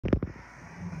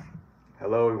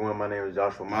Hello everyone, my name is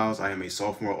Joshua Miles. I am a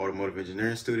sophomore automotive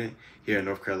engineering student here in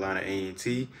North Carolina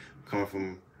A&T, coming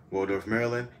from Waldorf,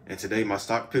 Maryland. And today my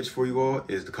stock pitch for you all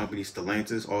is the company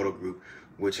Stellantis Auto Group,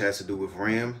 which has to do with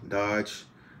Ram, Dodge,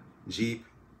 Jeep,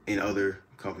 and other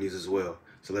companies as well.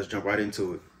 So let's jump right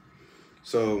into it.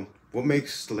 So what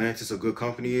makes Stellantis a good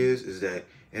company is that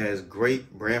it has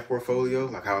great brand portfolio,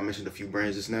 like how I mentioned a few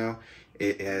brands just now.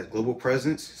 It has global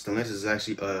presence. Stellantis is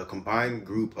actually a combined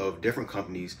group of different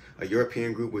companies, a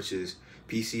European group, which is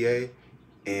PSA,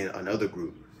 and another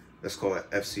group that's called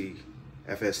FSC.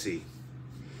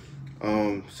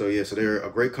 So they're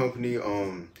a great company.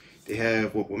 They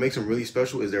have what makes them really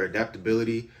special is their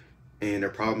adaptability and their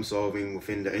problem solving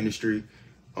within the industry.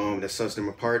 That sets them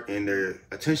apart, and their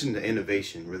attention to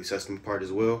innovation really sets them apart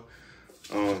as well.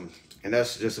 And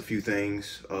that's just a few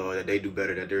things that they do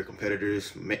better that their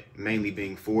competitors, mainly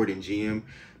being Ford and GM,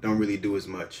 don't really do as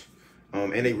much.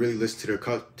 And they really listen to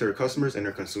their customers and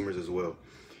their consumers as well.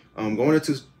 Going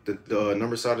into the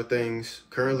number side of things,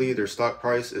 currently their stock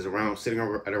price is sitting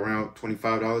at around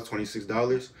 $25,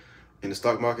 $26 in the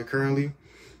stock market currently,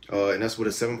 and that's with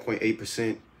a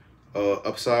 7.8%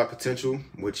 upside potential,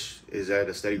 which is at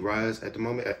a steady rise at the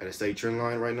moment, at a steady trend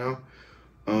line right now.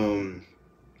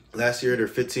 Last year, their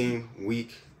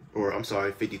 52-week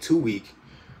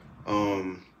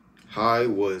high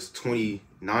was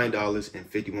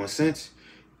 $29.51,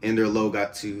 and their low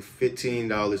got to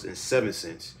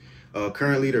 $15.07.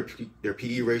 Currently, their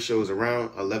PE ratio is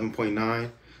around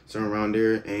 11.9, so around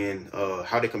there. And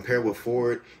how they compare with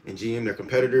Ford and GM, their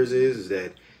competitors, is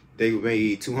that they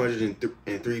made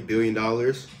 $203 billion,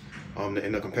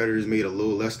 and the competitors made a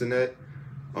little less than that.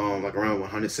 Like around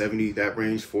 170, that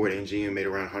range. Ford and GM made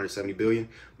around 170 billion.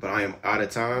 But I am out of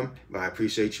time, but I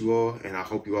appreciate you all, and I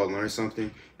hope you all learned something,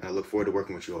 and I look forward to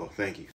working with you all. Thank you.